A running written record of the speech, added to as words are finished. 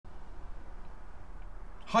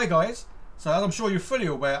Hi guys, so as I'm sure you're fully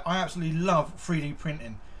aware, I absolutely love 3D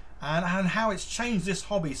printing and how it's changed this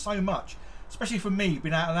hobby so much, especially for me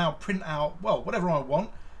being able to now print out, well, whatever I want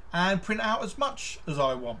and print out as much as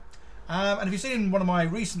I want. And if you've seen one of my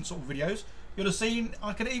recent sort of videos, you'll have seen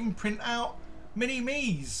I can even print out mini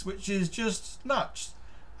me's, which is just nuts.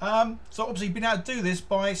 So obviously being able to do this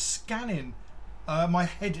by scanning my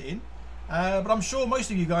head in, but I'm sure most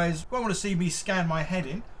of you guys won't want to see me scan my head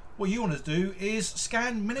in. What you want to do is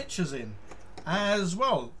scan miniatures in as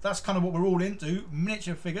well. That's kind of what we're all into,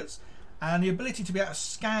 miniature figures, and the ability to be able to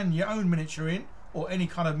scan your own miniature in, or any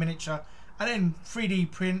kind of miniature, and then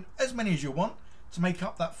 3D print as many as you want to make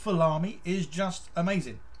up that full army is just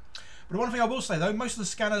amazing. But one thing I will say though, most of the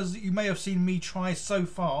scanners that you may have seen me try so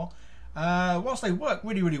far, whilst they work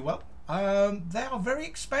really well, they are very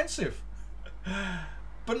expensive.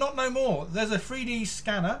 But not no more. There's a 3D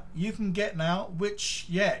scanner you can get now, which,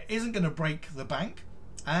 yeah, isn't going to break the bank.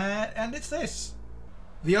 And it's this.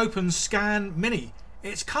 The OpenScan Mini.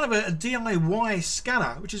 It's kind of a DIY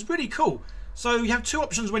scanner, which is really cool. So you have two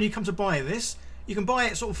options when you come to buy this. You can buy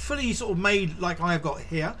it sort of fully made like I've got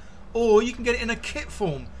here, or you can get it in a kit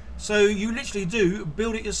form. So you literally do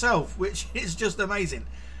build it yourself, which is just amazing.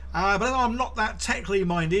 But as I'm not that technically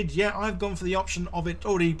minded, yeah, I've gone for the option of it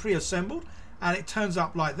already pre-assembled. And it turns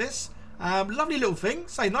up like this. Lovely little thing,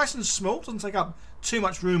 say nice and small, doesn't take up too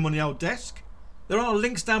much room on the old desk. There are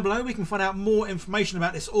links down below, we can find out more information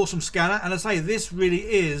about this awesome scanner, and I say this really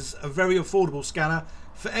is a very affordable scanner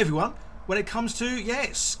for everyone when it comes to, yeah,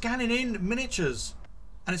 scanning in miniatures.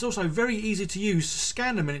 And it's also very easy to use to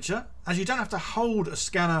scan a miniature, as you don't have to hold a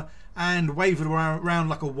scanner and wave it around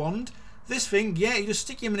like a wand. This thing, yeah, you just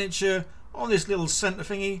stick your miniature on this little center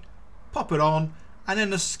thingy, pop it on, and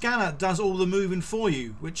then the scanner does all the moving for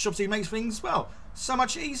you, which obviously makes things, well, so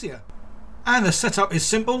much easier. And the setup is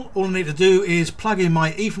simple. All I need to do is plug in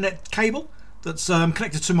my Ethernet cable that's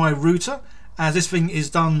connected to my router, as this thing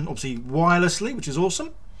is done obviously wirelessly, which is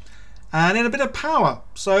awesome. And then a bit of power.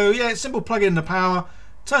 So yeah, it's simple, plug in the power,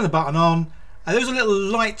 turn the button on, and there's a little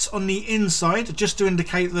light on the inside just to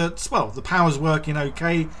indicate that, well, the power's working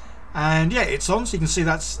okay. And yeah, it's on, so you can see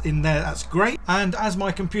that's in there. That's great. And as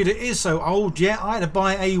my computer is so old, yeah, I had to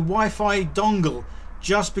buy a Wi-Fi dongle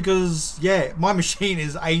just because, yeah, my machine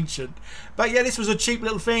is ancient. But yeah, this was a cheap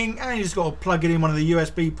little thing, and you just got to plug it in one of the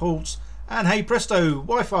USB ports, and hey presto,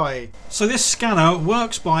 Wi-Fi. So this scanner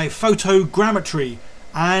works by Photogrammetry,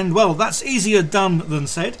 and well, that's easier done than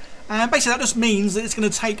said. And basically that just means that it's going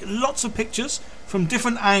to take lots of pictures from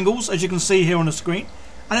different angles, as you can see here on the screen,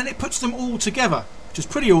 and then it puts them all together, which is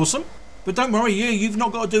pretty awesome. But don't worry, you've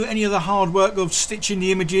not got to do any of the hard work of stitching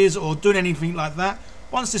the images or doing anything like that.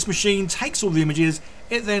 Once this machine takes all the images,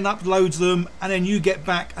 it then uploads them, and then you get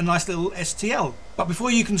back a nice little STL. But before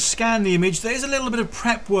you can scan the image, there is a little bit of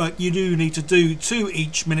prep work you do need to do to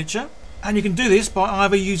each miniature. And you can do this by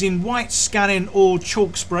either using white scanning or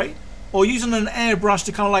chalk spray, or using an airbrush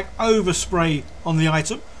to kind of like overspray on the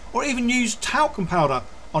item, or even use talcum powder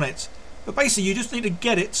on it. But basically you just need to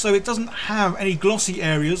get it so it doesn't have any glossy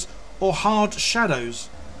areas or hard shadows.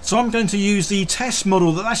 So I'm going to use the test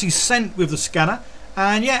model that's actually sent with the scanner,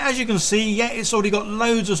 and yeah, as you can see, yeah, it's already got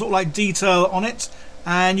loads of like detail on it,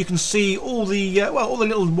 and you can see all the all the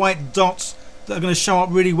little white dots that are going to show up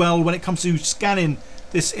really well when it comes to scanning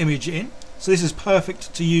this image in. So this is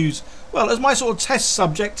perfect to use, well, as my sort of test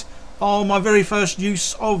subject on my very first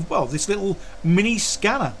use of, well, this little mini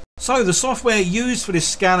scanner. So the software used for this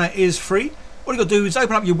scanner is free. All you've got to do is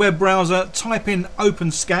open up your web browser, type in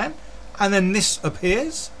OpenScan, and then this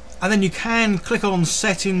appears. And then you can click on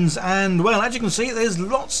settings, and well, as you can see, there's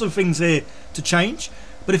lots of things here to change.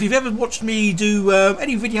 But if you've ever watched me do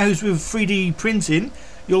any videos with 3D printing,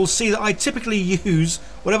 you'll see that I typically use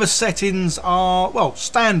whatever settings are, well,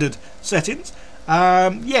 standard settings.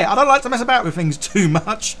 Yeah, I don't like to mess about with things too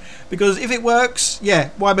much, because if it works,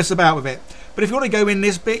 yeah, why mess about with it? But if you want to go in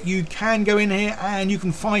this bit, you can go in here and you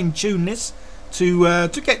can fine tune this to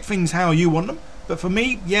get things how you want them. But for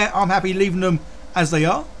me, yeah, I'm happy leaving them as they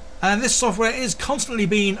are. And this software is constantly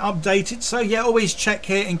being updated, so yeah, always check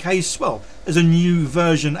here in case, well, there's a new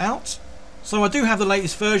version out. So I do have the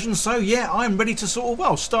latest version, so yeah, I'm ready to sort of,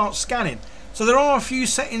 well, start scanning. So there are a few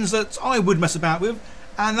settings that I would mess about with,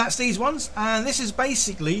 and that's these ones. And this is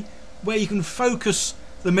basically where you can focus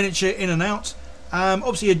the miniature in and out.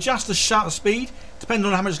 Obviously adjust the shutter speed depending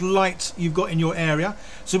on how much light you've got in your area.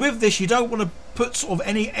 So with this, you don't want to put sort of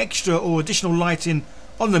any extra or additional lighting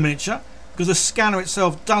on the miniature, because the scanner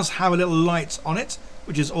itself does have a little light on it,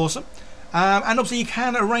 which is awesome. And obviously you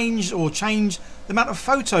can arrange or change the amount of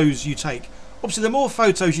photos you take. Obviously the more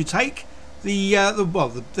photos you take, the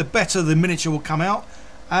better the miniature will come out.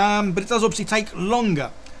 but it does obviously take longer.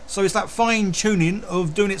 So it's that fine tuning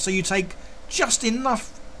of doing it so you take just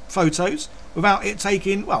enough photos without it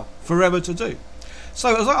taking, well, forever to do.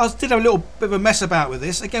 So as I did a little bit of a mess about with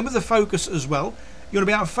this, again with the focus as well, you want to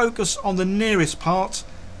be able to focus on the nearest part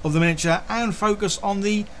of the miniature and focus on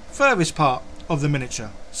the furthest part of the miniature.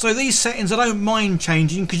 So these settings I don't mind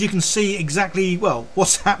changing because you can see exactly, well,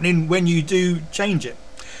 what's happening when you do change it.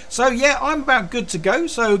 So yeah, I'm about good to go,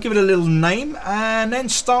 so give it a little name and then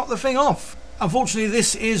start the thing off. Unfortunately,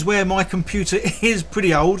 this is where my computer is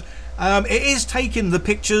pretty old. It is taking the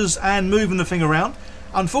pictures and moving the thing around.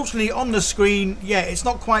 Unfortunately, on the screen, yeah, it's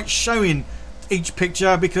not quite showing each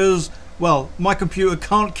picture because, well, my computer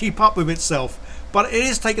can't keep up with itself. But it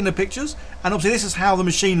is taking the pictures, and obviously this is how the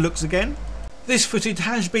machine looks again. This footage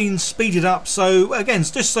has been speeded up, so again,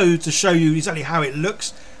 just so to show you exactly how it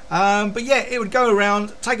looks. But yeah, it would go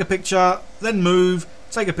around, take a picture, then move,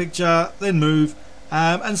 take a picture, then move,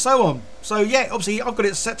 and so on. So yeah, obviously I've got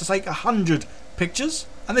it set to take 100 pictures.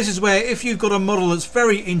 And this is where if you've got a model that's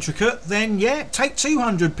very intricate, then yeah, take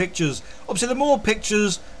 200 pictures. Obviously the more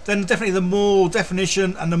pictures, then definitely the more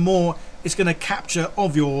definition and the more it's going to capture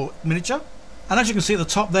of your miniature. And as you can see at the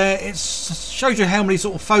top there, it shows you how many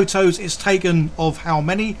sort of photos it's taken of how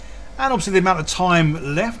many, and obviously the amount of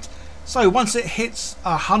time left. So once it hits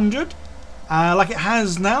 100, like it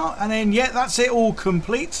has now, and then yeah, that's it, all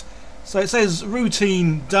complete. So it says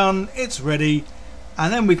routine done, it's ready,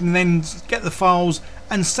 and then we can then get the files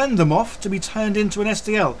and send them off to be turned into an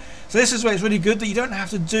STL. So this is where it's really good that you don't have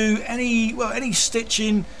to do any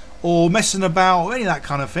stitching or messing about or any of that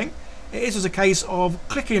kind of thing. It is just a case of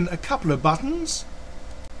clicking a couple of buttons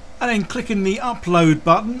and then clicking the upload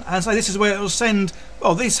button, and so this is where it will send,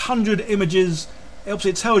 well, these 100 images.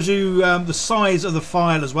 Obviously it tells you the size of the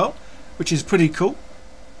file as well, which is pretty cool.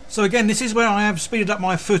 So again, this is where I have speeded up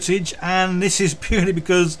my footage, and this is purely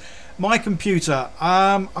because my computer,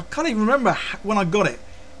 I can't even remember when I got it.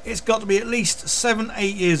 It's got to be at least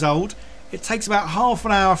 7-8 years old. It takes about half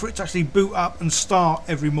an hour for it to actually boot up and start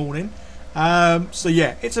every morning. So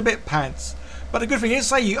yeah, it's a bit pants. But the good thing is,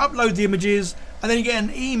 say you upload the images and then you get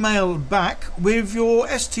an email back with your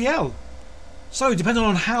STL. So depending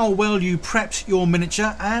on how well you prepped your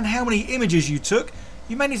miniature and how many images you took,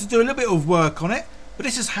 you may need to do a little bit of work on it. But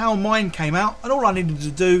this is how mine came out, and all I needed to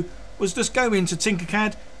do was just go into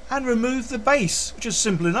Tinkercad and remove the base, which is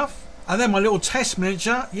simple enough. And then my little test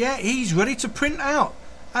miniature, yeah, he's ready to print out.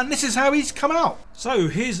 And this is how he's come out. So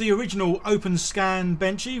here's the original OpenScan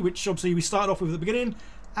Benchy, which obviously we started off with at the beginning.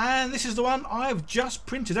 And this is the one I've just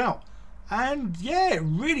printed out. And yeah,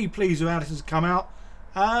 really pleased with how this has come out.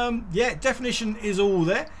 Yeah, definition is all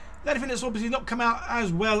there. The only thing that's obviously not come out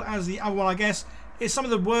as well as the other one, I guess, is some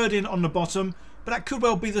of the wording on the bottom. But that could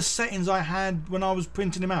well be the settings I had when I was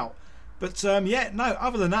printing him out. But yeah, no,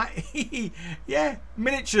 other than that, yeah,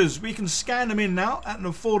 miniatures. We can scan them in now at an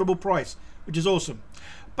affordable price, which is awesome.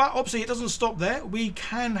 But obviously it doesn't stop there. We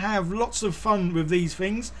can have lots of fun with these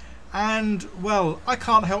things. And, well, I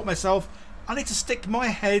can't help myself. I need to stick my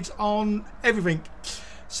head on everything.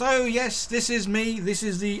 So, yes, this is me. This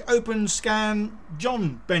is the OpenScan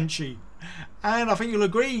John Benchy. And I think you'll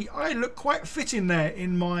agree, I look quite fit in there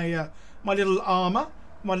in my my little armour.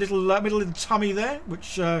 My little middle tummy there,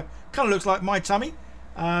 which kind of looks like my tummy.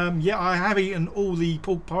 Yeah, I have eaten all the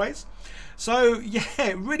pork pies. So,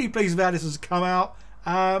 yeah, really pleased with how this has come out.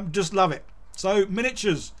 Just love it. So,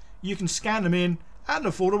 miniatures, you can scan them in at an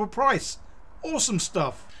affordable price. Awesome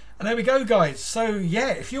stuff. And there we go, guys. So, yeah,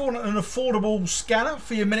 if you want an affordable scanner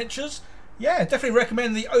for your miniatures, yeah, definitely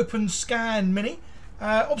recommend the OpenScan Mini.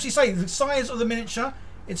 Obviously, say the size of the miniature,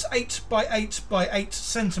 it's 8 by 8 by 8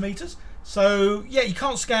 centimeters. So yeah, you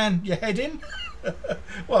can't scan your head in.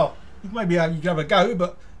 Well, maybe you can have a go,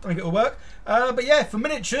 but don't think it'll work. But yeah, for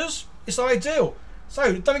miniatures, it's ideal.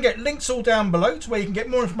 So don't forget, links all down below to where you can get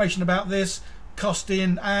more information about this,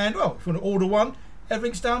 costing, and well, if you want to order one,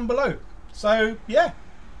 everything's down below. So yeah,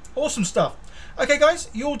 awesome stuff. Okay guys,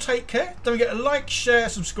 you all take care. Don't forget to like, share,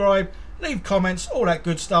 subscribe, leave comments, all that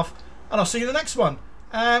good stuff. And I'll see you in the next one.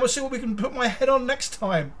 And we'll see what we can put my head on next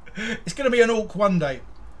time. It's going to be an awk one day.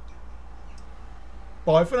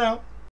 Bye for now.